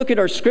Look at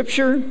our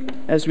scripture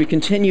as we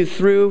continue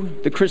through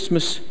the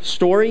Christmas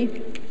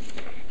story.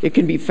 It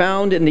can be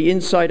found in the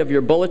inside of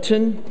your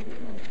bulletin.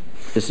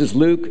 This is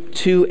Luke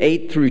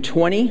 2:8 through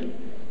 20.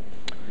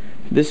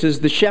 This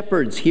is the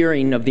shepherds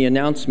hearing of the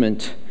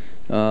announcement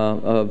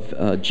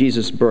of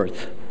Jesus'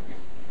 birth.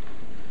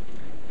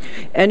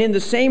 And in the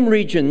same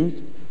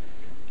region,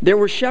 there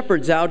were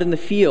shepherds out in the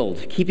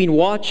field, keeping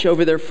watch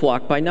over their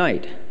flock by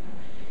night.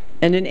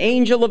 And an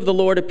angel of the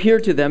Lord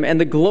appeared to them, and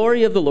the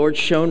glory of the Lord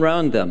shone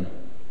round them.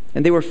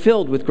 And they were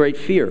filled with great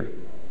fear.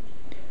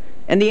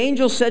 And the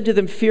angel said to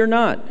them, "Fear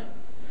not,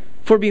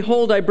 for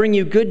behold, I bring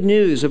you good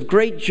news of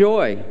great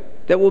joy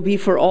that will be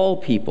for all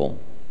people.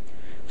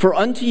 For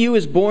unto you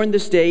is born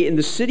this day in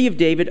the city of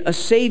David a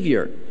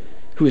Savior,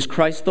 who is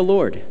Christ the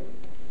Lord.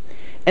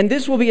 And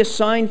this will be a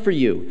sign for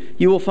you.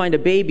 You will find a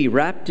baby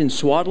wrapped in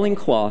swaddling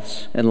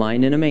cloths and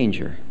lying in a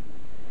manger."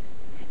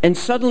 And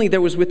suddenly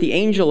there was with the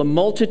angel a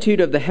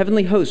multitude of the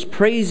heavenly host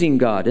praising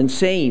God and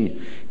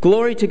saying,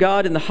 "Glory to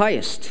God in the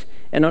highest,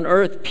 and on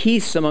earth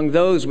peace among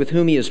those with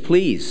whom he is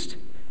pleased."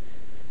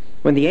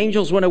 When the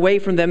angels went away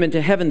from them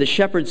into heaven, the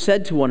shepherds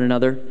said to one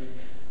another,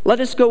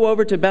 "Let us go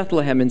over to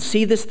Bethlehem and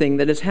see this thing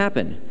that has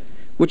happened,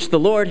 which the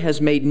Lord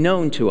has made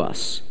known to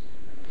us."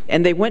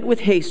 And they went with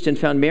haste and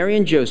found Mary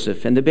and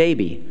Joseph and the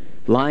baby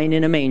lying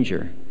in a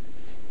manger.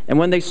 And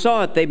when they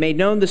saw it, they made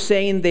known the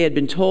saying they had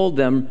been told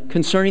them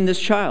concerning this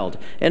child.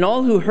 And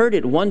all who heard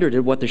it wondered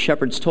at what the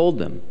shepherds told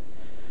them.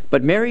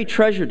 But Mary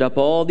treasured up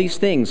all these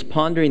things,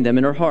 pondering them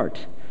in her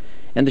heart.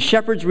 And the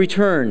shepherds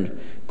returned,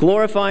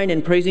 glorifying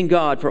and praising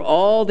God for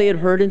all they had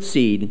heard and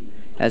seen,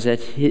 as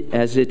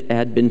it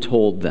had been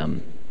told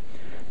them.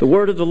 The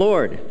word of the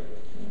Lord.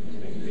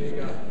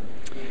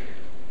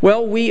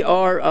 Well, we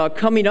are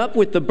coming up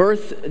with the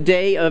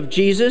birthday of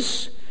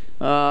Jesus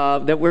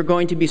that we're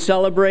going to be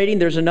celebrating.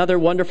 There's another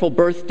wonderful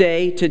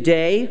birthday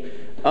today,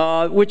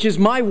 which is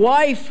my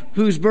wife,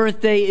 whose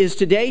birthday is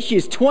today. She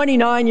is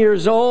 29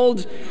 years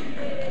old.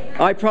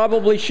 I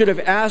probably should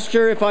have asked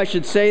her if I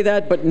should say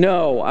that, but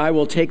no, I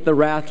will take the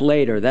wrath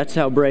later. That's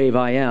how brave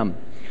I am.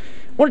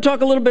 I want to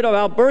talk a little bit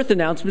about birth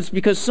announcements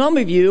because some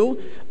of you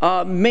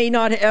may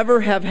not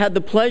ever have had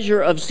the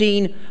pleasure of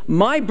seeing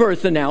my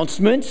birth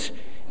announcement,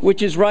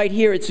 which is right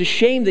here. It's a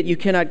shame that you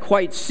cannot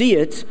quite see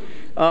it.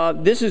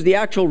 This is the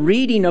actual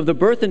reading of the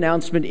birth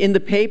announcement in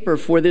the paper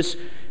for this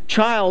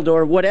child,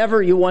 or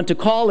whatever you want to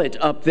call it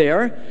up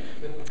there.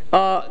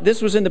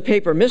 This was in the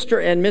paper.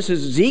 Mr. and Mrs.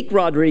 Zeke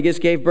Rodriguez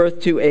gave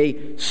birth to a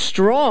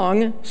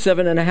strong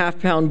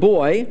 7.5-pound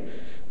boy.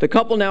 The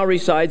couple now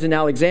resides in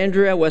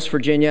Alexandria, West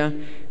Virginia.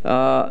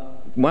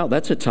 Wow,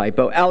 that's a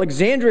typo.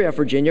 Alexandria,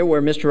 Virginia,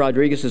 where Mr.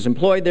 Rodriguez is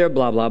employed there,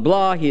 blah, blah,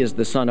 blah. He is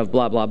the son of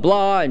blah, blah,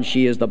 blah, and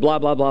she is the blah,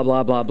 blah, blah,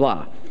 blah, blah,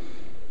 blah.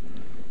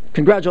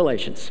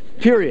 Congratulations.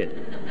 Period.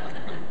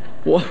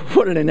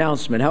 What an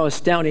announcement. How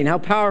astounding. How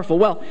powerful.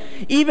 Well,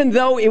 even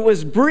though it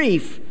was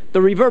brief,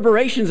 the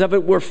reverberations of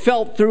it were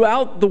felt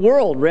throughout the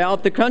world,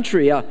 throughout the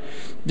country.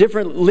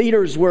 Different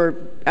leaders were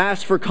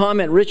asked for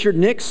comment. Richard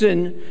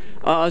Nixon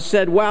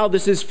said, "Wow,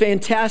 this is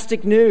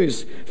fantastic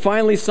news.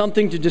 Finally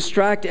something to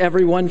distract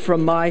everyone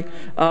from my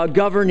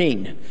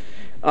governing."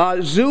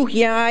 Zhu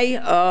Hai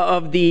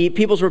of the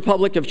People's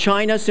Republic of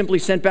China simply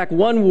sent back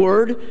one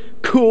word: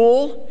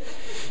 cool.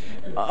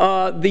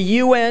 The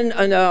UN,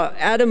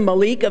 Adam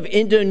Malik of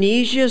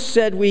Indonesia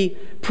said, "We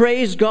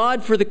praise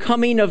God for the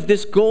coming of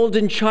this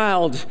golden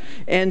child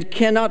and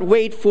cannot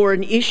wait for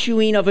an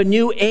issuing of a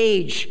new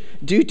age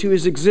due to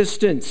his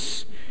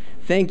existence."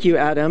 Thank you,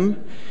 Adam.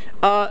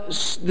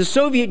 The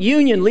Soviet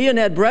Union,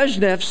 Leonid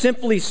Brezhnev,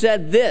 simply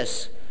said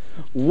this: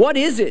 "What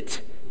is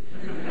it?"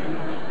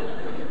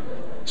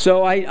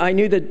 So I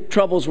knew that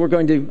troubles were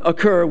going to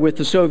occur with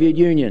the Soviet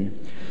Union.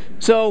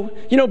 So,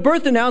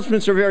 birth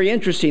announcements are very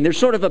interesting. There's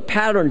sort of a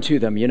pattern to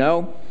them,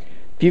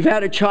 If you've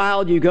had a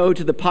child, you go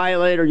to the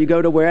pilot or you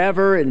go to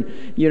wherever, and,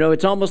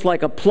 it's almost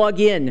like a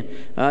plug-in,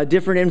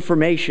 different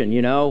information,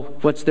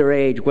 what's their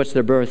age, what's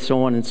their birth,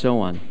 so on and so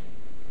on.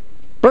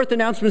 Birth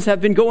announcements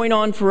have been going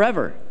on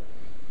forever.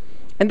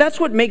 And that's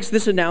what makes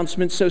this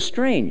announcement so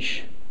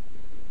strange.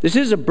 This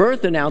is a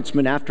birth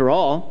announcement after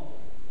all,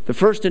 the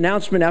first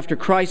announcement after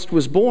Christ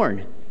was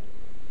born.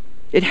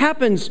 It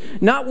happens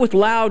not with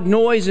loud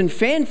noise and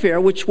fanfare,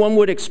 which one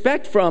would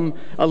expect from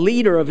a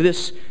leader of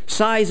this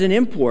size and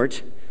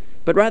import,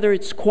 but rather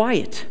it's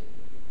quiet,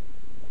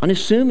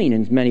 unassuming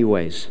in many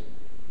ways.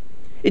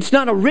 It's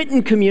not a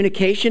written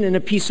communication in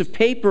a piece of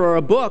paper or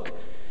a book.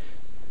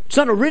 It's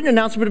not a written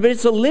announcement, but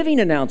it's a living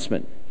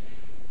announcement.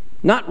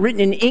 Not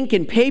written in ink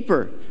and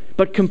paper,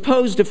 but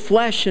composed of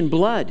flesh and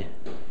blood.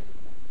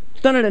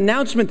 It's not an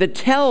announcement that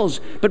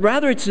tells, but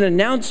rather it's an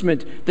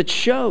announcement that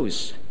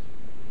shows.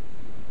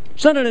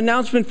 It's not an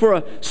announcement for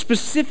a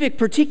specific,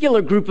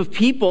 particular group of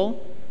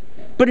people,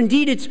 but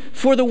indeed it's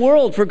for the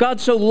world. For God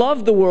so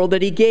loved the world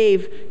that he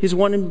gave his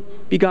one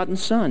begotten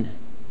Son,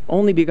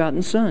 only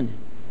begotten Son.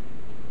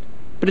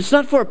 But it's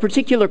not for a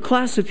particular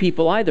class of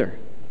people either.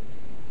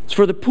 It's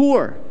for the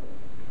poor.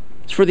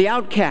 It's for the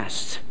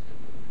outcasts.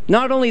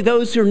 Not only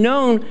those who are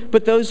known,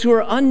 but those who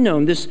are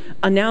unknown, this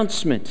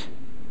announcement.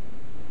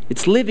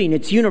 it's living,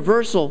 it's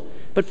universal,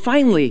 but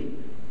finally,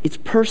 it's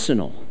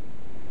personal.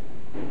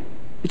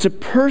 It's a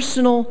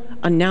personal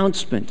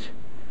announcement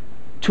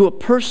to a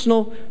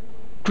personal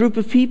group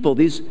of people,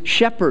 these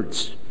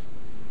shepherds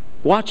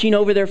watching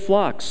over their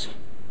flocks.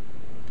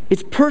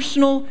 It's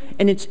personal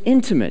and it's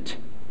intimate.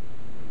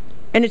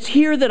 And it's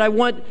here that I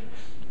want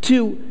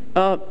to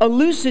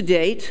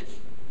elucidate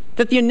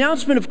that the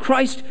announcement of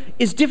Christ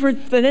is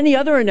different than any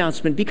other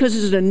announcement, because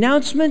it's an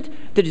announcement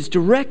that is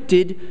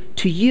directed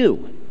to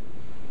you,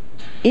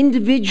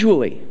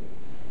 individually,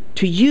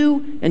 to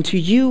you and to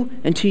you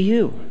and to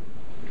you.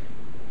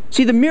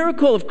 See, the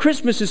miracle of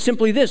Christmas is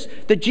simply this,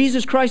 that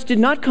Jesus Christ did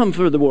not come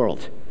for the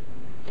world.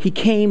 He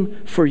came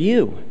for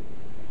you.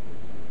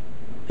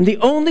 And the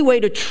only way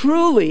to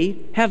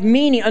truly have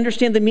meaning,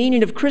 understand the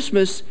meaning of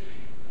Christmas,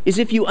 is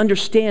if you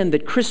understand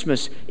that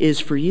Christmas is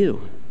for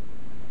you.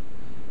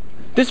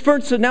 This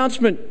first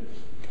announcement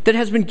that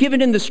has been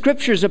given in the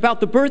Scriptures about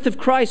the birth of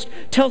Christ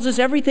tells us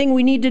everything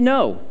we need to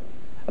know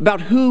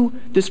about who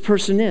this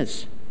person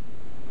is.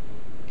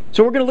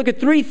 So we're going to look at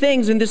three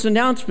things in this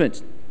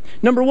announcement.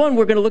 Number one,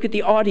 we're going to look at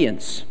the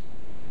audience.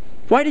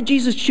 Why did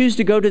Jesus choose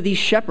to go to these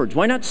shepherds?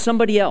 Why not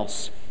somebody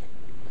else?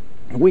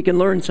 We can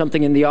learn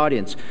something in the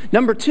audience.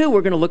 Number two,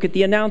 we're going to look at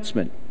the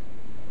announcement.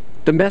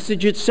 The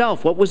message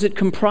itself, what was it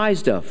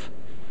comprised of?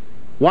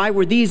 Why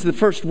were these the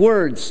first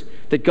words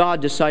that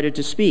God decided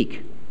to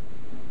speak?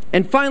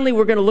 And finally,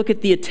 we're going to look at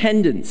the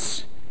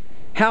attendants.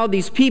 How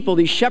these people,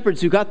 these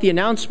shepherds who got the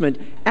announcement,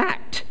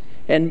 act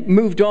and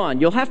moved on.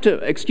 You'll have to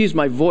excuse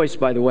my voice,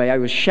 by the way. I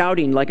was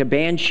shouting like a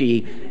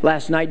banshee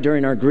last night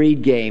during our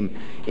Greed game.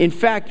 In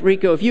fact,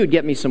 Rico, if you would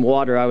get me some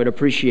water, I would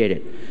appreciate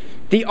it.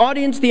 The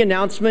audience, the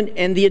announcement,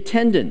 and the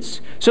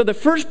attendants. So the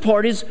first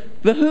part is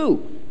the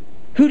who.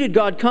 Who did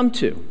God come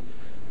to?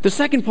 The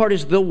second part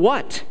is the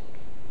what.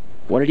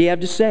 What did he have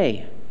to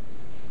say?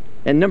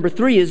 And number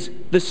three is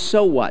the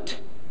so what.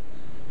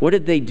 What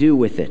did they do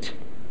with it?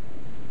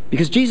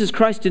 Because Jesus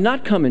Christ did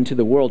not come into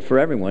the world for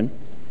everyone.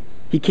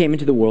 He came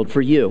into the world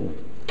for you.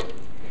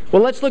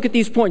 Well, let's look at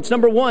these points.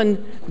 Number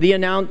one,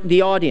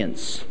 the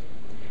audience.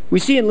 We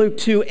see in Luke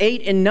 2,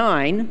 8 and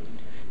 9,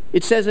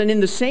 it says, "And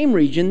in the same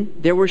region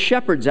there were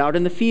shepherds out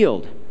in the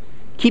field,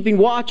 keeping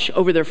watch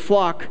over their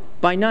flock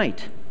by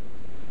night."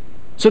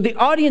 So the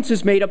audience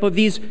is made up of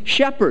these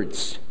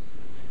shepherds.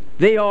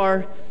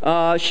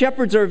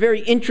 Shepherds are a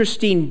very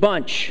interesting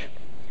bunch.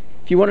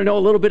 If you want to know a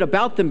little bit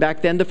about them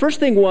back then, the first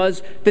thing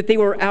was that they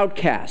were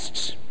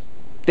outcasts.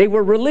 They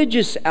were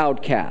religious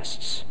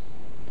outcasts.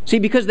 See,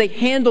 because they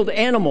handled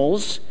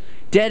animals,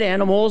 dead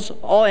animals,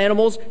 all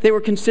animals, they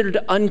were considered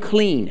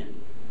unclean.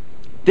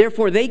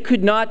 Therefore, they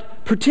could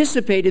not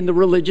participate in the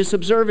religious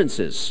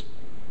observances.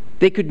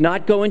 They could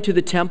not go into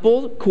the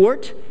temple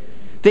court.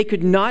 They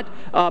could not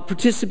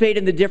participate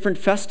in the different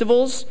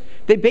festivals.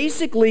 They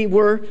basically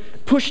were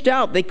pushed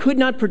out. They could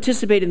not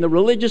participate in the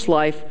religious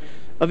life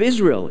of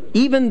Israel,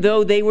 even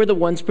though they were the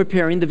ones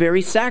preparing the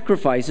very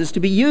sacrifices to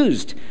be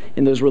used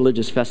in those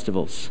religious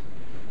festivals.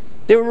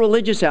 They were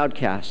religious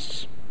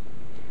outcasts,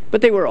 but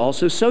they were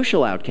also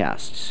social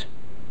outcasts.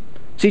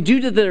 See,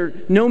 due to their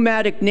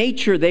nomadic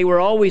nature, they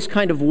were always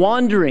kind of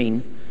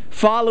wandering,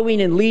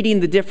 following and leading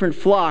the different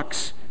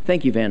flocks.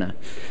 Thank you, Vanna.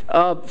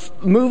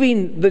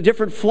 Moving the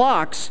different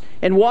flocks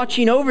and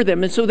watching over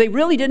them. And so they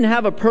really didn't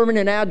have a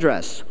permanent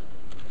address.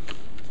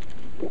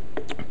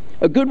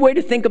 A good way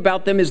to think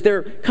about them is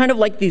they're kind of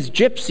like these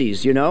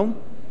gypsies, you know?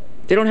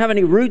 They don't have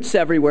any roots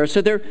everywhere,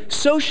 so they're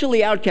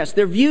socially outcast.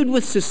 They're viewed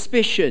with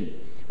suspicion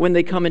when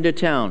they come into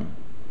town.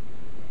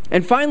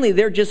 And finally,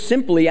 they're just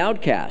simply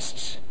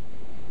outcasts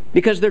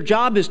because their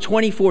job is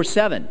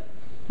 24/7.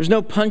 There's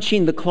no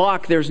punching the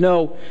clock.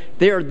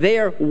 They're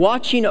there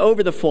watching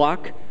over the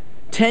flock,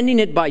 tending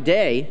it by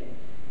day,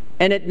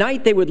 and at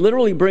night they would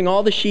literally bring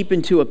all the sheep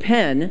into a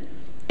pen,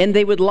 and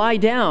they would lie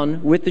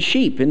down with the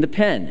sheep in the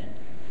pen,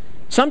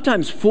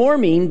 sometimes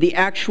forming the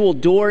actual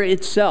door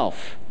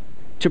itself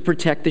to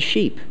protect the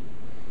sheep.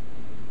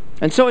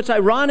 And so it's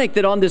ironic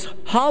that on this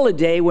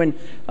holiday when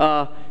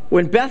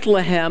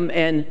Bethlehem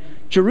and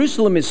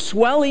Jerusalem is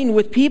swelling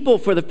with people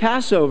for the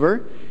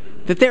Passover,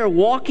 that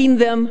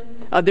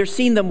they're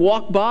seeing them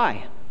walk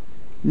by,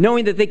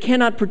 knowing that they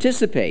cannot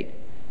participate.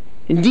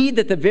 Indeed,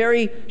 that the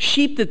very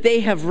sheep that they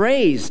have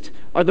raised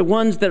are the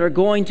ones that are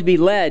going to be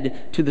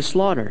led to the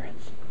slaughter.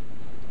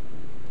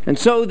 And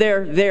so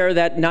they're there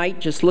that night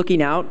just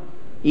looking out,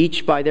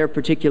 each by their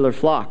particular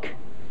flock.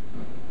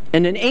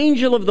 And an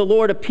angel of the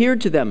Lord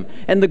appeared to them,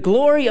 and the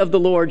glory of the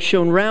Lord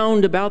shone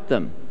round about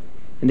them,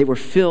 and they were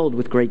filled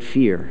with great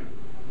fear.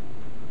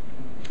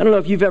 I don't know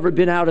if you've ever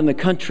been out in the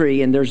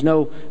country and there's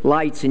no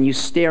lights and you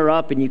stare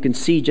up and you can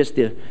see just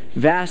the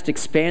vast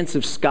expanse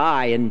of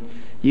sky, and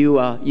you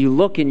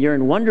look and you're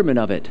in wonderment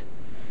of it.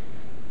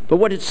 But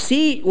what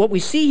we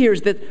see here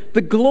is that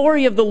the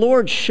glory of the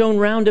Lord shone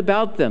round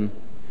about them,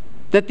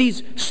 that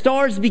these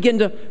stars begin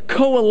to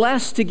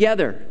coalesce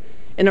together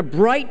and a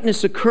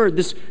brightness occurred,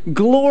 this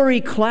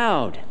glory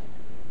cloud.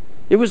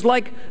 It was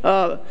like,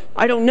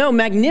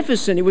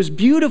 magnificent. It was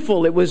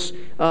beautiful. It was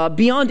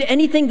beyond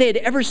anything they had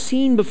ever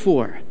seen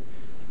before.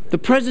 the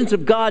presence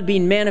of God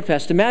being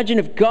manifest. Imagine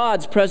if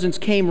God's presence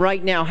came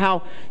right now,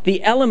 how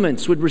the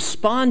elements would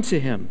respond to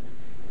him.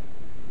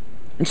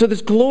 And so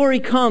this glory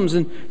comes,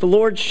 and the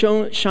Lord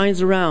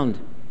shines around.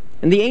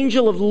 And the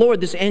angel of the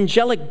Lord, this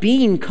angelic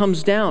being,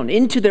 comes down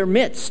into their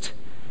midst.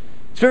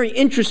 It's very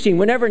interesting.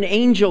 Whenever an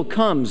angel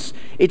comes,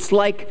 it's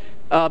like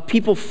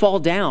people fall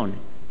down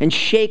and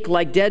shake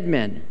like dead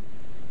men.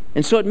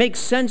 And so it makes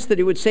sense that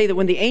it would say that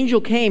when the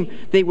angel came,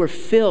 they were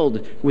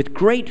filled with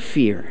great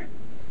fear.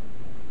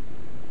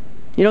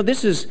 You know,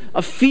 this is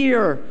a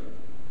fear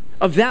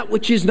of that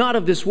which is not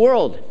of this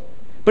world,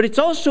 but it's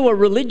also a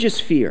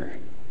religious fear.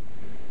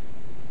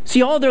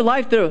 See, all their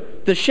life,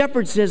 the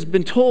shepherds has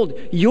been told,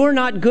 you're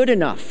not good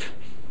enough.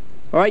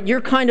 All right,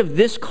 you're kind of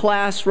this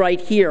class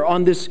right here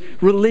on this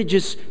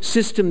religious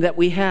system that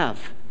we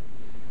have.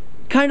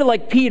 Kind of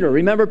like Peter.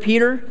 Remember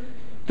Peter?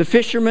 The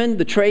fisherman,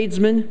 the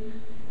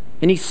tradesman.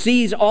 And he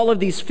sees all of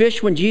these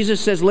fish when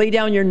Jesus says, lay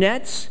down your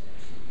nets.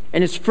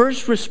 And his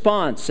first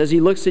response as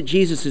he looks at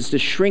Jesus is to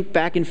shrink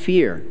back in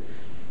fear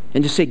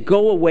and to say,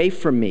 go away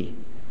from me.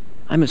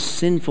 I'm a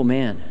sinful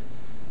man.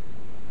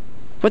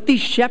 What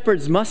these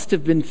shepherds must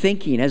have been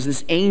thinking as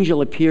this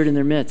angel appeared in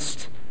their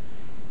midst.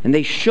 And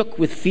they shook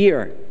with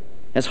fear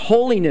as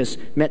holiness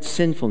met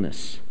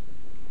sinfulness.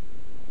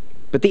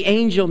 But the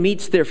angel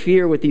meets their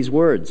fear with these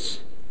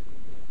words.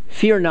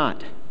 Fear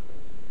not,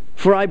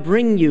 for I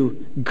bring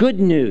you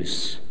good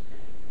news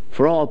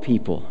for all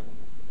people.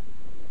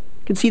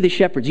 You can see the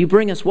shepherds. You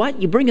bring us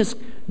what? You bring us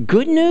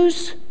good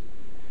news?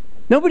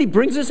 Nobody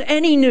brings us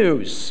any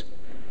news.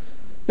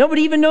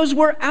 Nobody even knows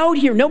we're out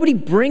here. Nobody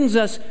brings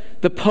us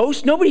the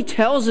post. Nobody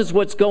tells us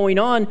what's going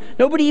on.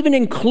 Nobody even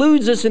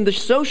includes us in the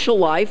social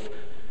life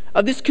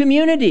of this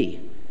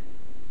community.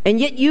 And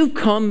yet you've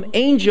come,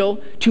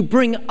 angel, to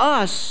bring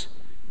us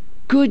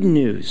good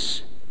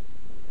news.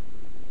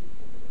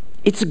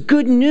 It's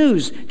good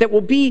news that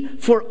will be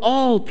for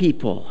all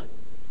people.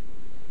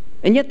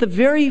 And yet the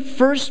very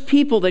first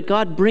people that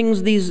God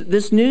brings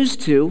this news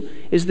to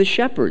is the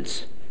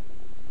shepherds.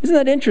 Isn't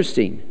that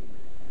interesting?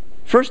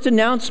 First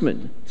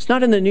announcement. It's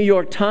not in the New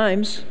York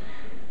Times.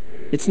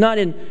 It's not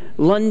in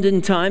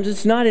London Times.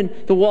 It's not in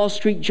the Wall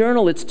Street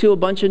Journal. It's to a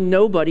bunch of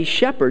nobody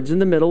shepherds in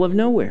the middle of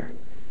nowhere.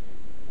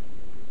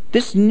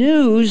 This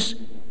news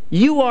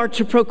you are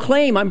to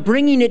proclaim. I'm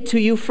bringing it to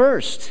you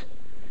first.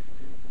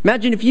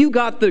 Imagine if you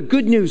got the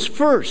good news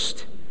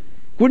first.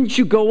 Wouldn't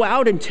you go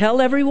out and tell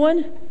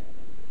everyone?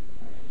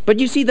 But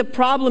you see, the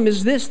problem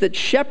is this, that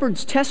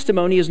shepherds'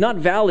 testimony is not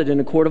valid in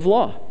a court of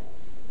law.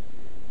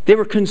 They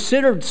were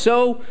considered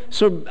so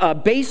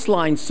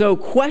baseline, so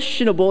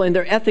questionable in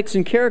their ethics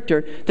and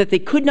character that they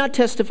could not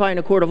testify in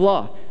a court of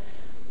law.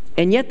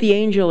 And yet the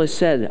angel has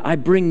said, I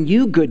bring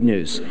you good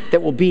news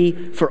that will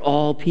be for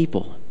all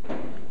people.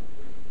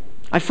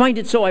 I find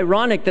it so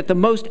ironic that the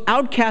most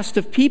outcast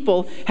of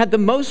people had the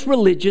most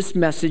religious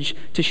message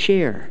to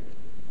share.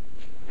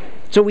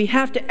 So we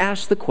have to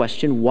ask the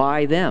question,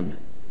 why them?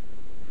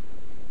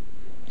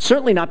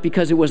 Certainly not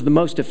because it was the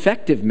most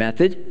effective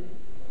method.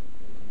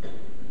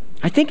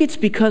 I think it's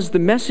because the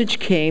message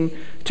came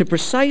to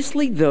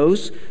precisely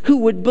those who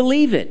would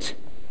believe it.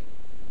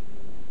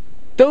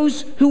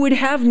 Those who would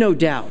have no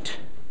doubt.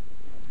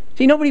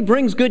 See, nobody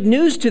brings good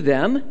news to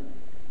them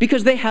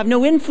because they have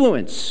no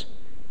influence.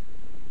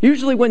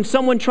 Usually when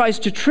someone tries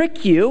to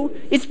trick you,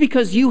 it's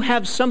because you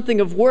have something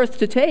of worth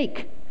to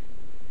take.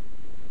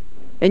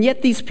 And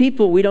yet these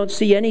people, we don't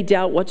see any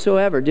doubt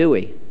whatsoever, do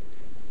we?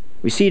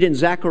 We see it in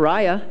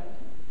Zechariah.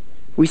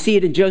 We see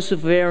it in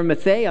Joseph of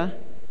Arimathea.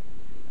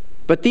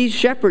 But these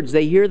shepherds,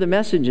 they hear the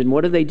message, and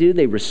what do?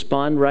 They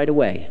respond right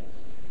away.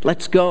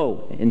 Let's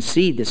go and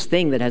see this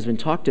thing that has been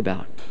talked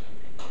about.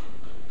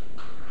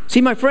 See,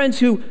 my friends,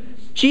 who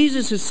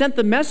Jesus has sent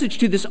the message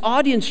to, this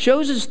audience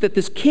shows us that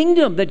this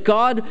kingdom that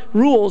God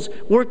rules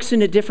works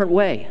in a different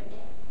way.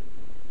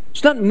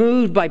 It's not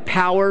moved by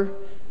power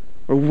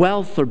or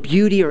wealth or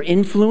beauty or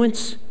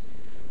influence.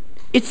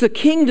 It's the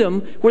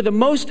kingdom where the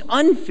most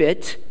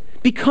unfit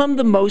become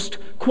the most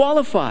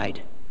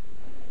qualified.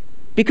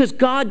 Because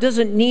God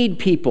doesn't need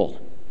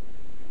people.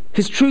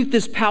 His truth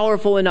is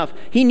powerful enough.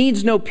 He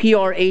needs no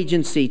PR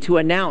agency to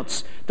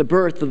announce the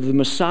birth of the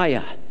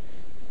Messiah.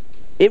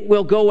 It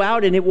will go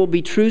out and it will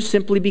be true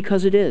simply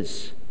because it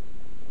is.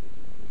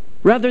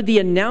 Rather, the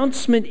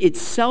announcement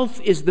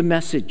itself is the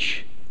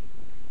message.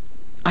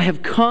 I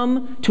have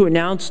come to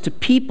announce to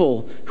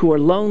people who are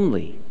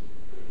lonely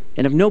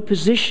and have no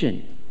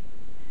position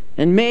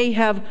and may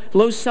have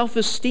low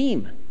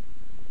self-esteem.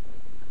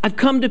 I've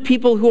come to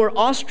people who are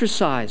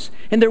ostracized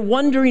and they're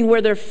wondering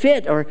where they're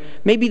fit, or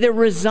maybe they're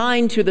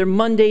resigned to their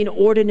mundane,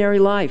 ordinary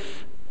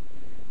life.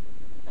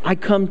 I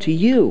come to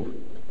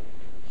you.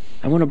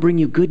 I want to bring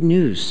you good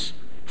news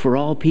for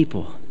all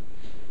people.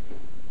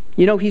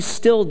 You know, he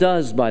still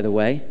does, by the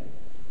way.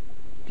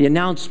 The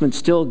announcement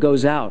still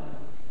goes out.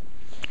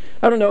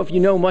 I don't know if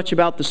you know much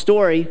about the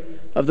story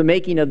of the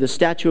making of the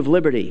Statue of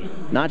Liberty.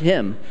 Not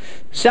him.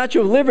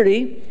 Statue of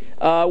Liberty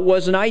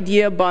was an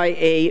idea by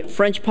a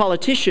French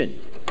politician.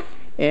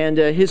 And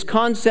his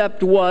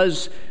concept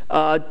was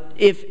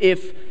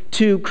if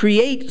to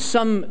create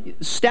some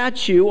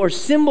statue or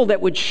symbol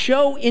that would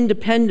show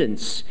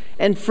independence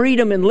and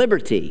freedom and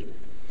liberty.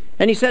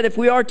 And he said if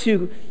we are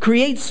to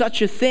create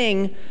such a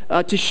thing,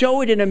 to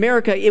show it in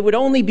America, it would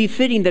only be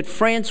fitting that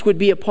France would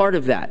be a part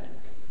of that.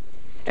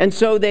 And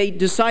so they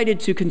decided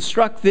to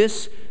construct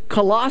this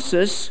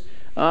Colossus,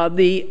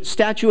 the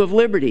Statue of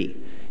Liberty.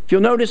 If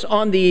you'll notice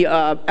on the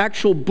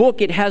actual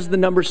book, it has the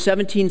number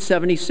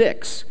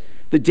 1776,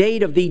 the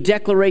date of the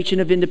Declaration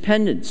of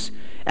Independence.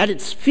 At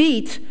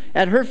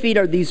her feet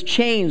are these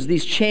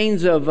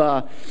chains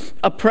of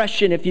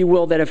oppression, if you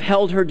will, that have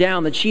held her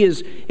down, that she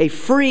is a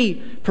free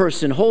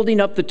person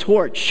holding up the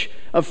torch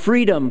of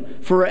freedom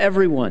for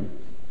everyone.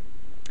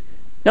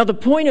 Now, the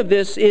point of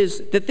this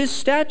is that this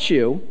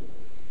statue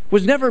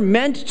was never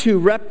meant to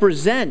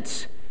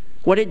represent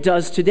what it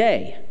does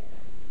today.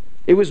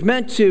 It was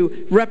meant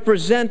to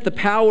represent the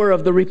power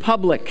of the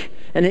republic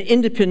and an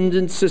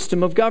independent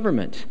system of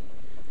government.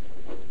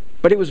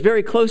 But it was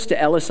very close to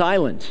Ellis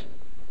Island.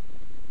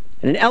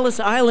 And in Ellis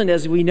Island,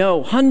 as we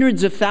know,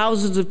 hundreds of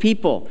thousands of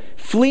people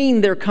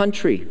fleeing their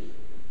country,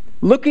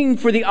 looking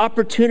for the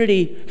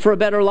opportunity for a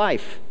better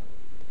life,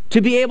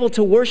 to be able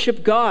to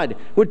worship God,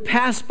 would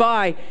pass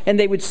by and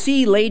they would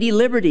see Lady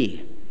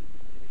Liberty.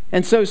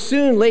 And so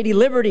soon, Lady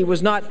Liberty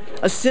was not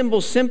a symbol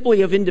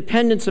simply of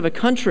independence of a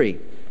country,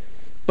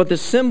 but the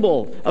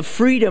symbol of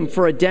freedom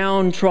for a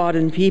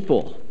downtrodden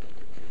people.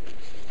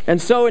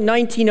 And so in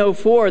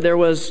 1904, there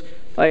was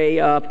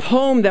a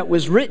poem that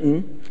was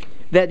written,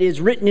 that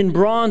is written in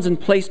bronze and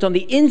placed on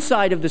the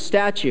inside of the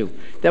statue,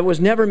 that was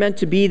never meant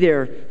to be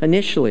there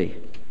initially.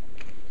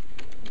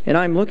 And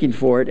I'm looking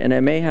for it, and I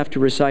may have to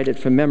recite it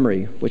from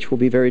memory, which will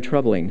be very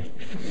troubling.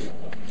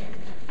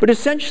 But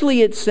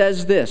essentially it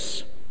says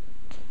this: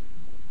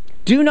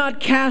 "Do not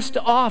cast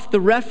off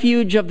the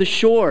refuge of the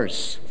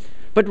shores,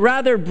 but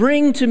rather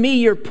bring to me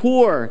your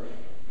poor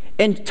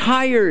and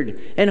tired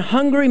and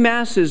hungry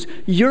masses,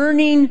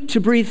 yearning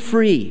to breathe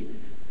free,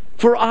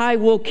 for I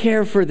will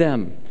care for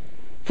them.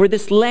 For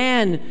this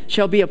land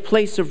shall be a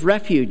place of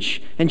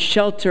refuge and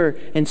shelter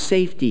and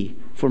safety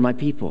for my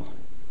people."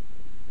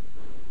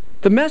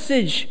 The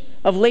message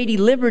of Lady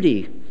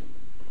Liberty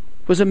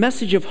was a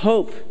message of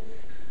hope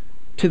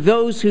to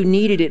those who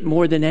needed it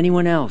more than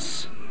anyone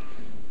else.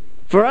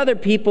 For other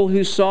people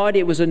who saw it,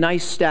 it was a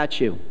nice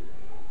statue.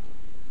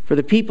 For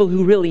the people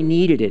who really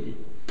needed it,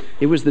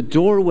 it was the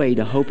doorway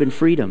to hope and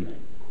freedom.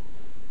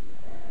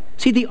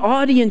 See, the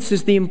audience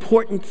is the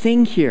important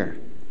thing here.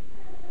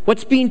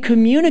 What's being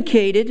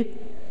communicated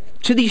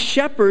to these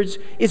shepherds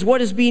is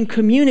what is being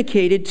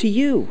communicated to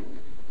you.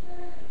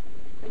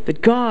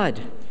 That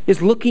God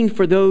is looking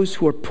for those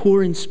who are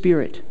poor in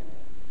spirit.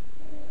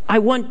 I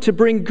want to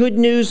bring good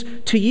news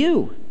to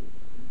you.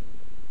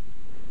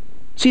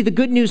 See, the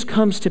good news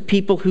comes to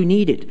people who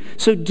need it.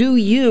 So do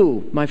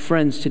you, my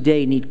friends,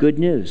 today need good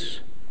news?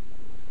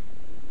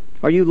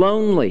 Are you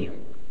lonely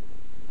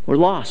or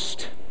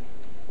lost?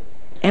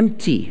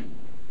 Empty?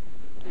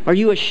 Are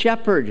you a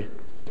shepherd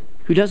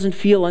who doesn't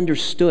feel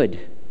understood?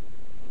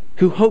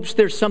 Who hopes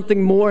there's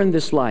something more in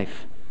this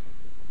life?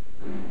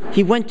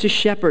 He went to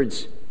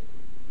shepherds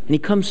and he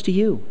comes to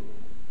you.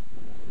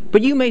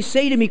 But you may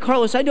say to me,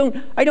 "Carlos, I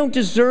don't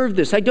deserve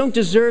this. I don't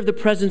deserve the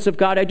presence of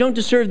God. I don't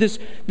deserve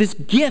this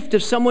gift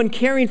of someone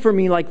caring for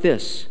me like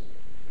this."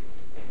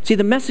 See,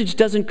 the message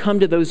doesn't come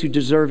to those who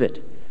deserve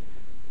it.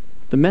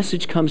 The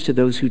message comes to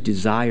those who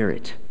desire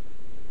it.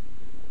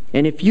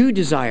 And if you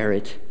desire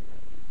it,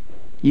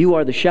 you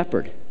are the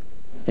shepherd,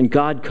 and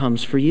God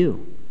comes for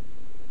you.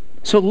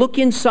 So look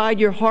inside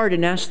your heart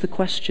and ask the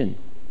question,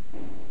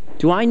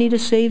 do I need a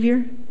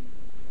Savior?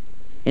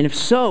 And if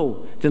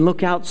so, then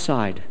look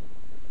outside.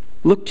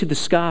 Look to the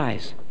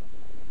skies.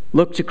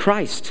 Look to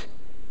Christ.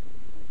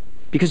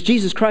 Because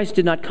Jesus Christ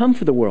did not come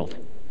for the world.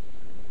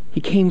 He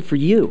came for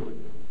you.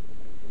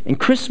 And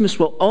Christmas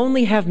will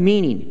only have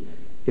meaning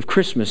if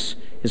Christmas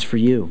is for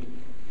you.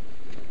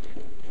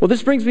 Well,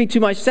 this brings me to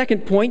my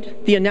second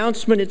point, the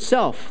announcement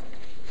itself.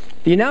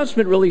 The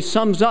announcement really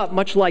sums up,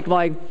 much like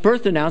my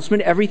birth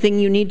announcement, everything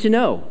you need to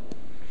know.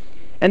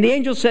 And the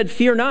angel said,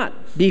 "Fear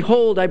not.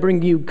 Behold, I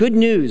bring you good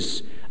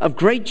news of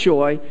great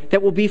joy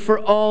that will be for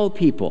all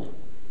people."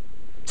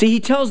 See, he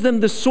tells them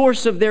the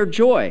source of their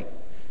joy.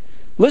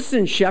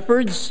 "Listen,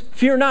 shepherds,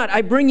 fear not.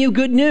 I bring you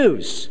good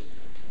news."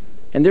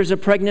 And there's a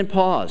pregnant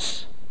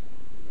pause.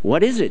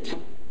 What is it?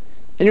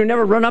 And he'll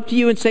never run up to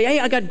you and say, "Hey,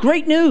 I got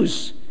great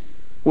news."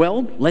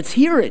 Well, let's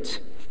hear it.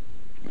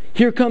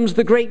 Here comes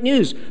the great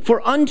news.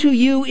 "For unto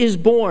you is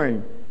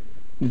born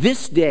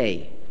this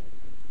day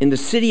in the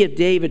city of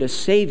David a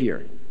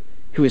Savior,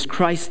 who is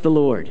Christ the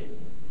Lord."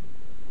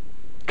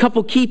 A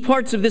couple key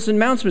parts of this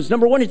announcement.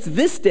 Number one, it's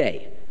this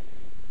day.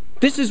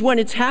 This is when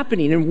it's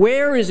happening. And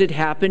where is it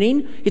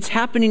happening? It's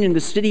happening in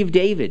the city of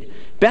David,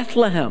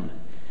 Bethlehem.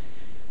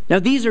 Now,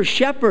 these are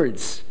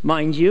shepherds,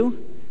 mind you.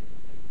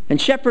 And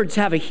shepherds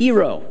have a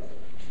hero.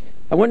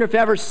 I wonder if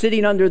ever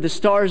sitting under the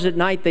stars at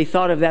night they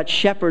thought of that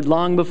shepherd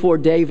long before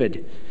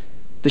David.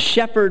 The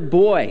shepherd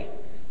boy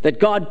that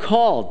God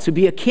called to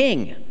be a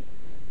king.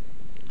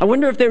 I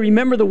wonder if they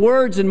remember the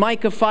words in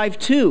Micah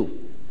 5:2,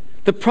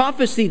 the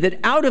prophecy that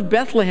out of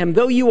Bethlehem,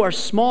 though you are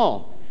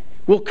small,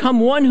 will come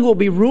one who will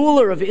be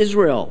ruler of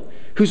Israel,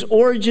 whose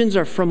origins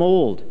are from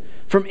old,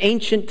 from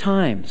ancient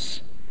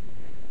times.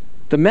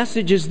 The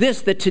message is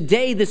this, that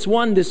today this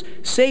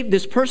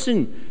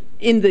person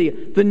in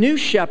the new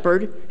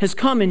shepherd has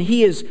come, and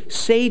he is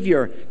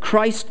Savior,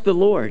 Christ the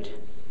Lord.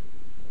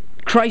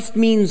 Christ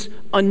means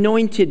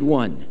anointed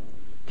one.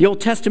 The Old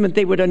Testament,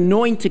 they would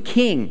anoint a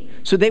king,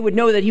 so they would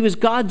know that he was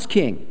God's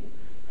king.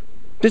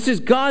 This is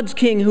God's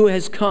king who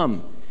has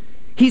come.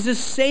 He's a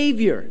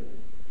Savior.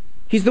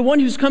 He's the one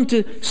who's come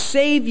to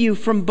save you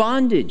from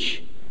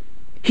bondage.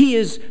 He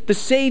is the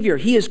Savior.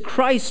 He is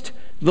Christ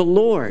the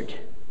Lord.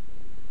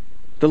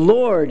 The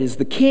Lord is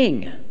the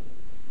King.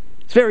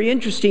 It's very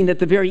interesting that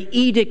the very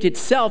edict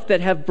itself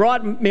that have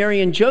brought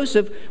Mary and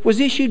Joseph was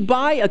issued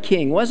by a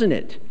king, wasn't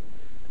it?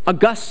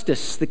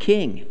 Augustus, the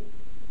king.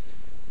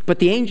 But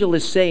the angel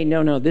is saying,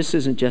 no, this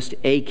isn't just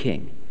a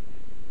king.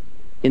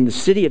 In the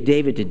city of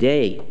David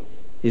today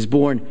is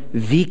born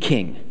the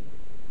King,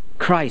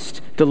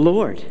 Christ the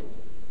Lord.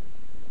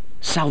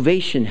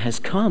 Salvation has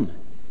come.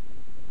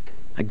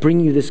 I bring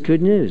you this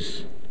good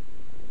news.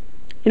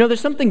 You know,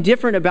 there's something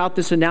different about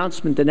this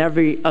announcement than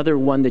every other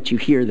one that you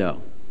hear,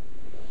 though.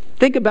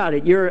 Think about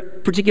it, your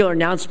particular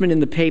announcement in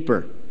the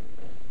paper.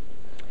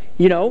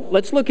 You know,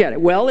 let's look at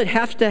it. Well, it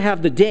has to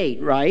have the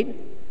date, right?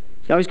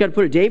 You always got to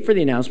put a date for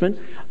the announcement.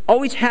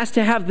 Always has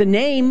to have the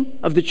name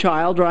of the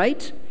child,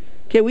 right?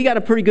 Okay, we got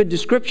a pretty good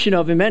description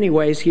of him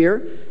anyways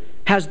here.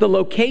 Has the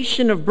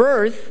location of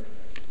birth.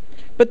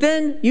 But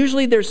then,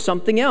 usually there's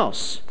something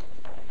else.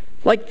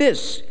 Like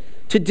this.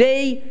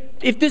 Today,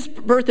 if this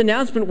birth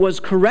announcement was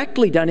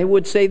correctly done, it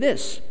would say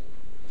this.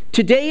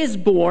 Today is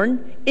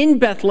born in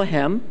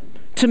Bethlehem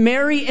to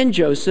Mary and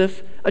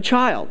Joseph a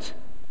child.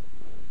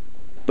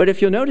 But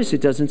if you'll notice,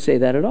 it doesn't say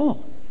that at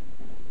all.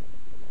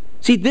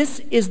 See, this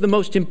is the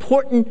most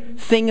important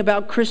thing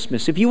about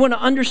Christmas. If you want to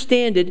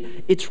understand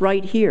it, it's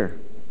right here.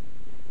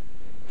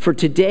 For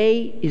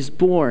today is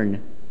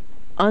born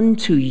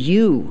unto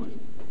you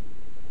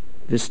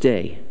this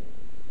day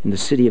in the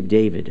city of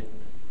David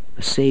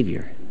a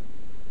Savior.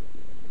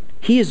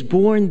 He is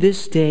born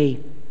this day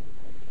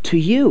to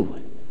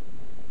you.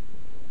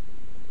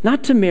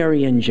 Not to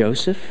Mary and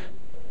Joseph.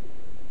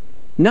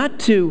 Not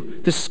to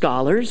the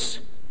scholars.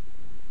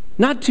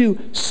 Not to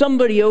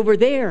somebody over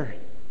there.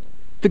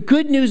 The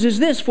good news is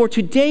this, for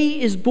today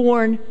is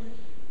born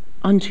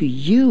unto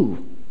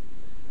you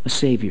a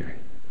Savior.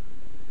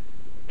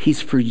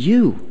 He's for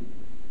you,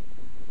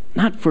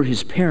 not for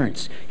his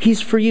parents.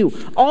 He's for you.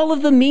 All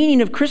of the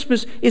meaning of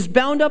Christmas is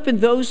bound up in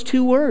those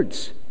two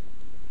words.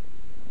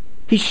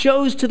 He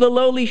shows to the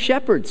lowly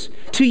shepherds,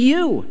 to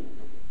you.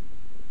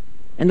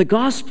 And the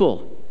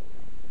gospel,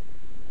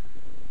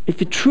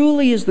 if it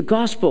truly is the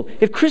gospel,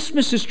 if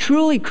Christmas is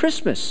truly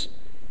Christmas,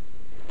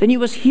 then you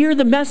must hear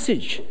the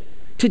message.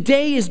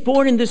 Today is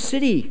born in this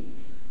city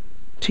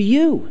to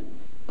you,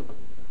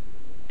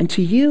 and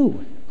to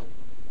you,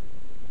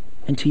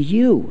 and to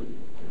you,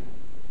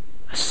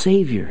 a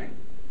Savior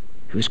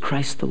who is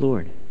Christ the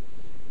Lord.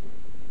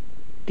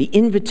 The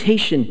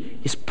invitation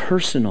is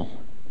personal.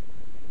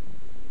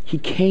 He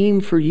came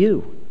for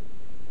you,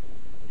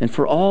 and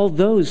for all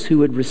those who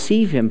would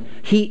receive him.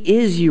 He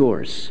is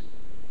yours.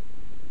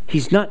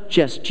 He's not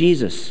just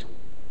Jesus.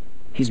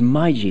 He's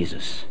my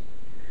Jesus.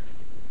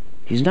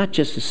 He's not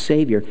just a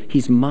Savior,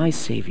 he's my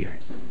Savior.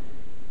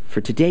 For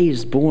today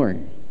is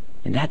born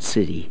in that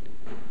city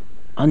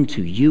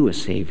unto you a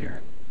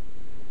Savior.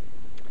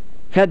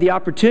 I've had the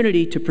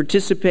opportunity to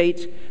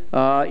participate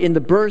in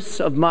the births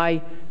of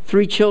my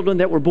 3 children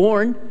that were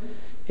born,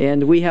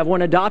 and we have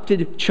one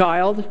adopted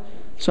child.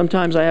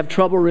 Sometimes I have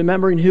trouble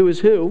remembering who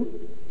is who.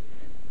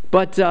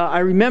 But I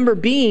remember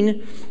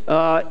being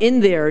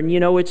in there, and you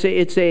know, I'll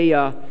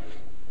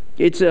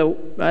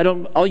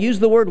use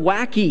the word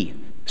wacky.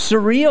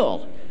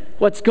 Surreal.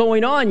 What's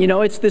going on? You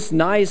know, it's this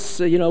nice,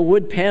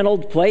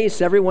 wood-paneled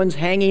place. Everyone's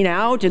hanging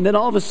out, and then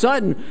all of a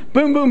sudden,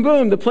 boom, boom,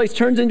 boom, the place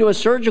turns into a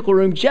surgical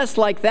room just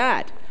like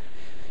that.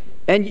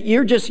 And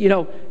you're just,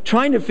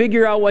 trying to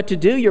figure out what to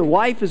do. Your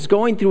wife is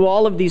going through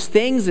all of these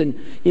things, and,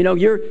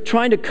 you're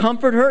trying to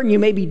comfort her, and you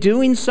may be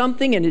doing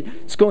something, and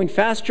it's going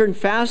faster and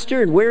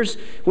faster, and where's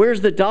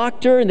the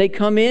doctor? And they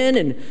come in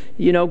and,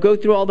 go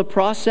through all the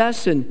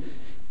process, and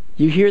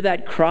you hear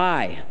that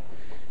cry.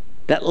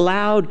 That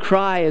loud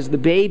cry as the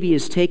baby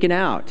is taken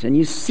out. And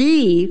you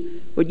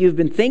see what you've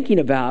been thinking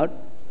about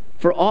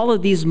for all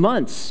of these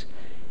months.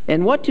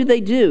 And what do?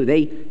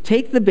 They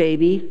take the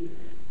baby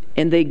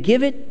and they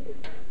give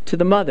it to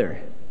the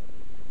mother.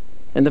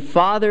 And the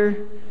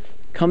father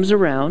comes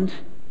around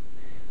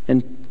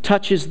and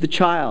touches the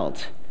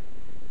child.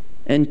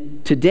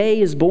 And today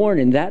is born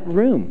in that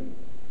room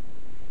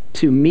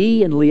to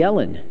me and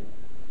Leellen,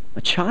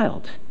 a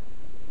child.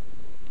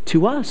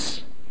 To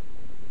us.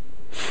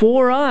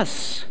 For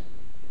us.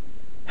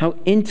 How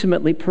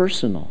intimately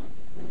personal.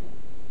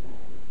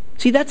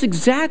 See, that's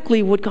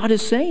exactly what God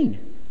is saying.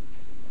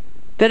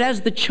 That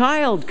as the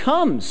child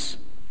comes,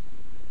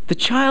 The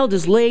child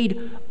is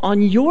laid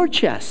on your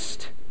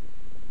chest.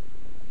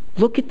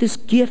 Look at this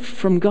gift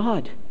from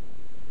God.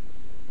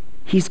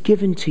 He's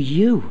given to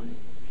you.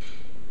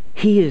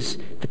 He is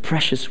the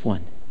precious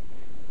one,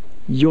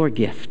 your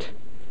gift.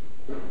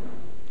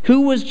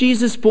 Who was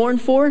Jesus born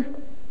for?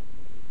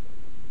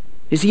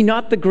 Is he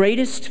not the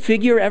greatest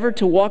figure ever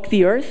to walk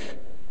the earth?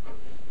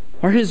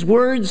 Are his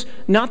words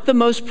not the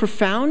most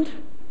profound?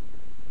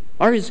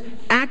 Are his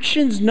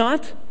actions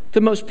not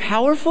the most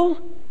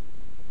powerful?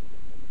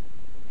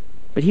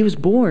 But he was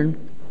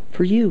born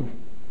for you.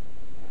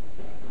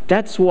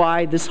 That's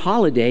why this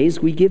holidays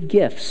we give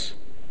gifts,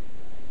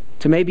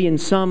 to maybe in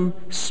some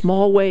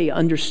small way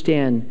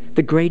understand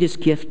the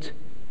greatest gift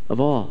of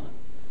all.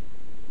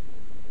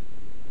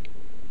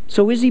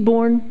 So is he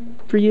born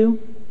for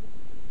you?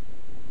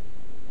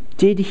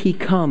 Did he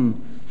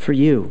come for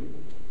you?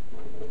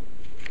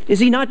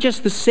 Is he not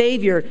just the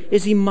Savior?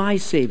 Is he my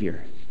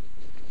Savior?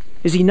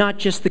 Is he not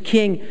just the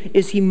King?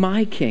 Is he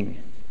my King?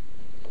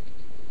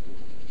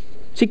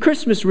 See,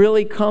 Christmas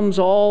really comes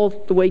all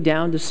the way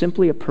down to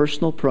simply a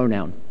personal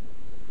pronoun.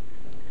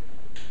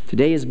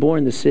 Today is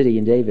born the city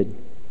in David.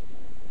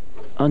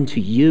 Unto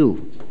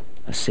you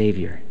a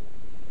Savior.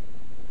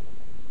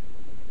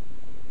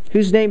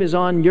 Whose name is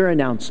on your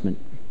announcement?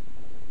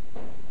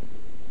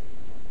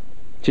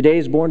 Today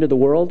is born to the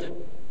world.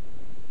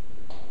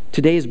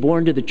 Today is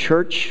born to the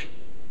church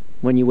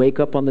when you wake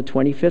up on the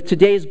 25th.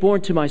 Today is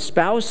born to my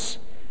spouse.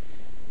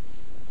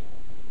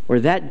 Or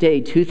that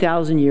day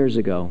 2,000 years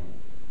ago,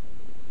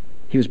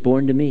 he was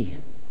born to me.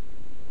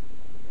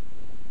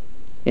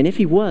 And if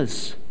he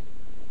was,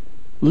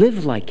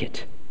 live like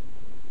it.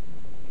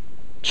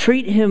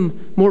 Treat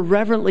him more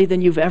reverently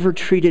than you've ever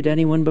treated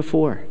anyone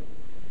before.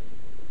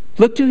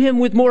 Look to him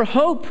with more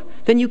hope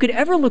than you could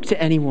ever look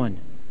to anyone.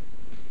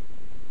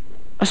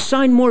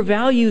 Assign more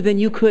value than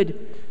you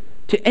could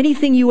to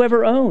anything you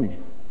ever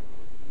own.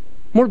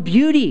 More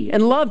beauty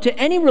and love to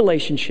any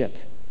relationship.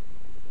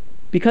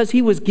 Because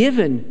he was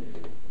given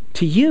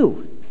to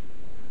you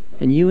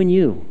and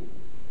you,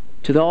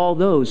 to all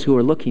those who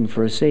are looking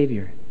for a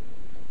Savior.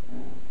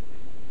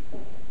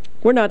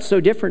 We're not so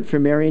different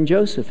from Mary and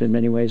Joseph in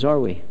many ways, are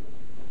we?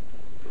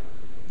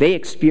 They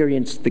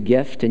experienced the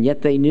gift, and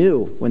yet they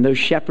knew when those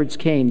shepherds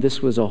came,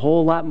 this was a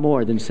whole lot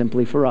more than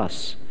simply for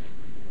us.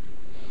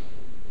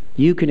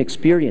 You can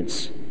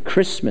experience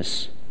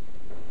Christmas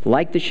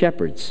like the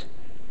shepherds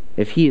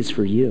if he is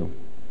for you.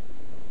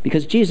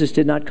 Because Jesus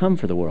did not come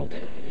for the world.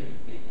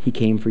 He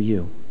came for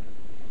you.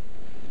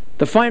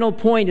 The final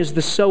point is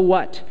the so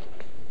what.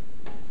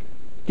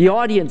 The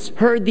audience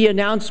heard the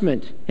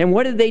announcement, and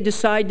what did they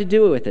decide to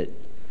do with it?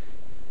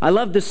 I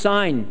love the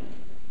sign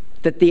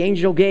that the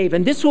angel gave,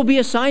 and this will be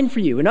a sign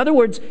for you. In other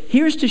words,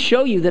 here's to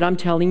show you that I'm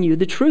telling you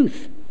the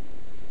truth.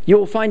 You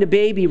will find a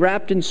baby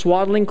wrapped in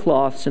swaddling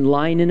cloths and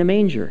lying in a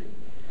manger.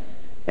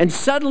 And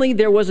suddenly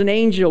there was an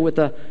angel with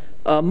a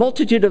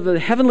multitude of the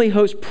heavenly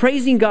host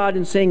praising God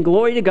and saying,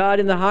 "Glory to God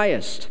in the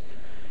highest."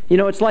 You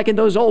know, it's like in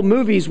those old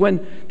movies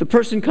when the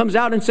person comes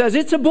out and says,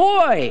 "It's a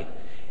boy!"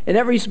 And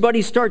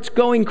everybody starts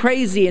going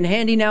crazy and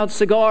handing out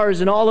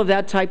cigars and all of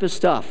that type of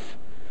stuff.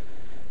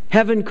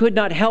 Heaven could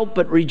not help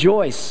but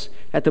rejoice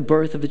at the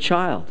birth of the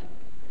child.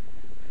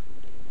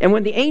 And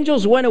when the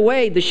angels went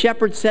away, the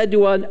shepherds said to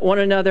one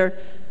another,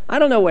 "I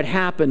don't know what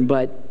happened,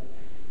 but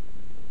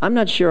I'm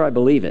not sure I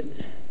believe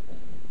it."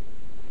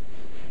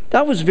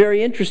 That was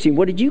very interesting.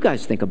 What did you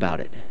guys think about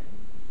it?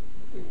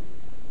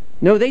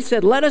 No, they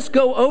said, "Let us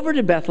go over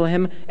to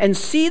Bethlehem and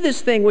see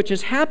this thing which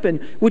has happened,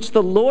 which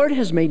the Lord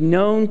has made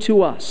known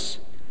to us."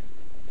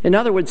 In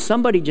other words,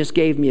 somebody just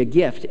gave me a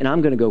gift, and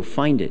I'm going to go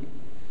find it.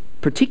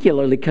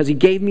 Particularly because he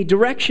gave me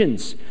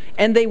directions.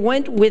 And they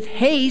went with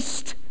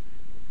haste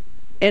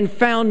and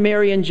found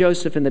Mary and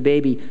Joseph and the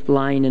baby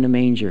lying in a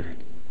manger.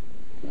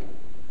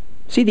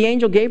 See, the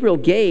angel Gabriel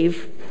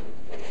gave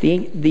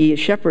the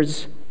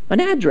shepherds an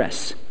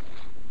address.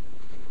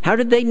 How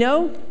did they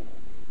know?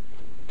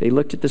 They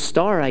looked at the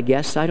star, I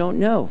guess. I don't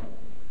know.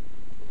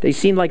 They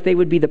seemed like they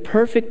would be the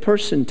perfect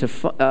person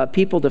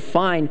people to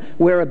find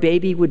where a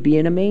baby would be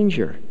in a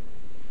manger.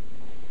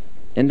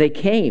 And they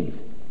came.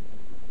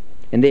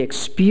 And they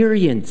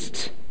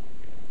experienced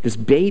this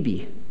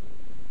baby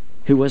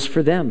who was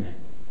for them.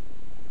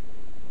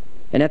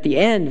 And at the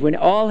end, when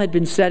all had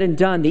been said and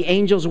done, the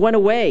angels went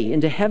away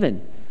into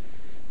heaven.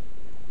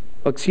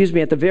 At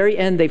the very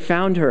end, they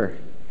found her,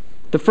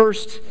 the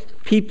first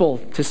people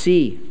to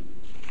see.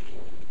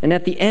 And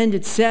at the end,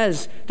 it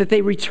says that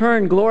they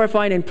returned,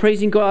 glorifying and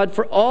praising God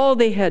for all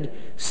they had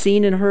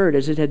seen and heard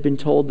as it had been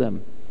told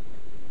them.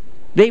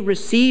 They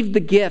received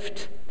the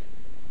gift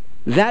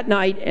that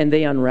night, and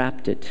they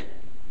unwrapped it.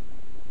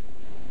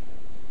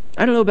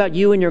 I don't know about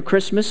you and your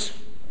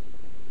Christmas.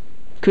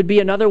 Could be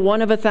another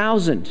one of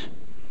 1,000.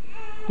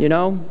 You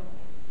know,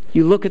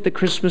 you look at the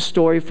Christmas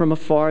story from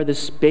afar,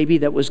 this baby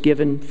that was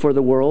given for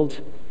the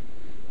world.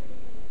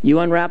 You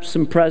unwrap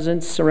some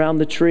presents around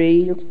the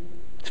tree.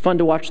 It's fun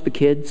to watch the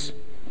kids.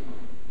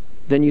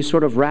 Then you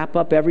sort of wrap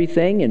up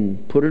everything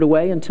and put it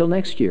away until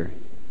next year.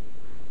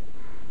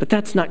 But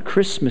that's not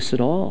Christmas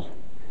at all.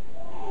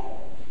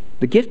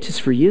 The gift is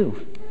for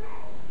you.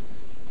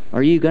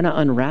 Are you going to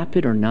unwrap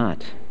it or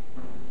not?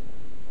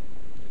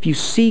 If you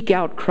seek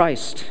out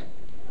Christ,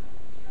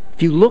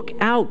 if you look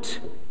out,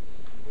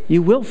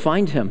 you will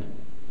find him.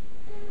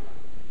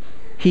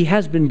 He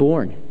has been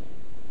born,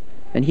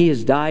 and he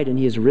has died, and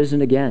he has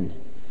risen again.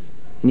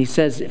 And he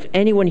says, if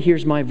anyone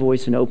hears my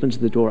voice and opens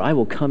the door, I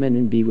will come in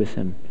and be with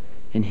him,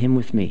 and him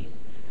with me.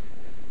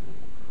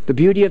 The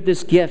beauty of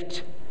this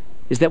gift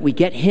is that we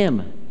get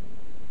him,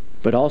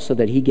 but also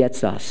that he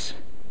gets us.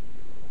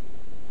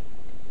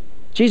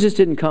 Jesus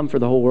didn't come for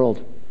the whole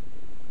world.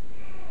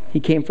 He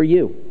came for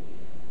you.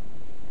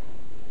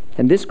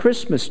 And this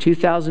Christmas,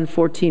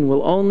 2014,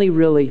 will only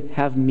really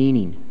have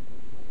meaning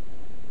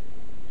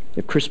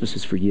if Christmas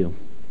is for you.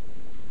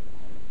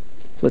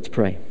 Let's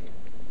pray.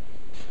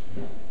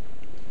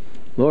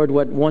 Lord,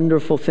 what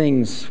wonderful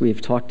things we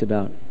have talked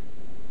about.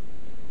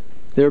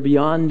 They're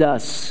beyond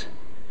us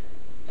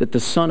that the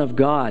Son of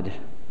God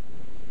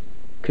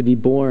could be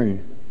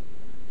born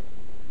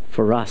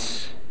for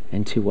us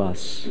and to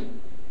us.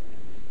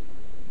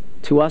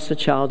 To us a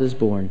child is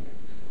born,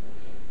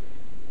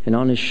 and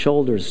on his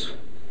shoulders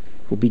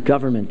will be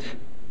government,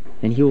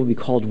 and he will be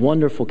called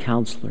Wonderful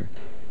Counselor,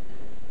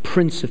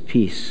 Prince of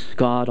Peace,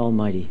 God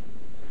Almighty,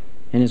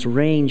 and his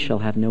reign shall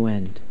have no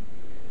end.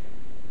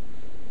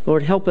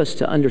 Lord, help us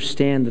to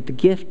understand that the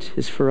gift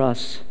is for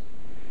us.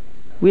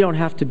 We don't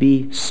have to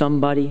be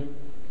somebody.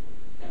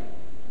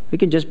 We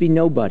can just be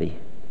nobody.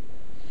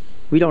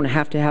 We don't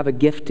have to have a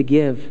gift to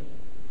give,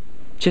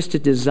 just a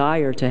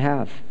desire to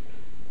have.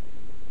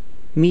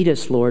 Meet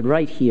us, Lord,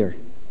 right here,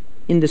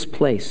 in this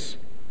place,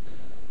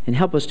 and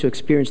help us to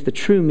experience the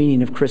true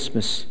meaning of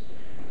Christmas,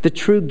 the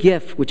true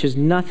gift, which is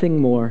nothing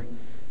more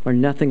or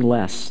nothing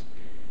less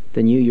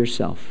than you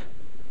yourself.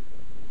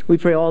 We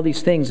pray all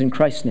these things in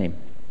Christ's name.